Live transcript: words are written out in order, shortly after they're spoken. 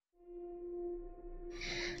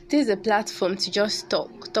This is a platform to just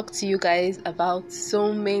talk to you guys about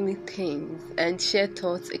so many things and share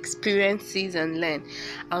thoughts, experiences, and learn.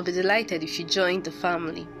 I'll be delighted if you join the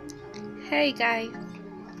family. Hey guys.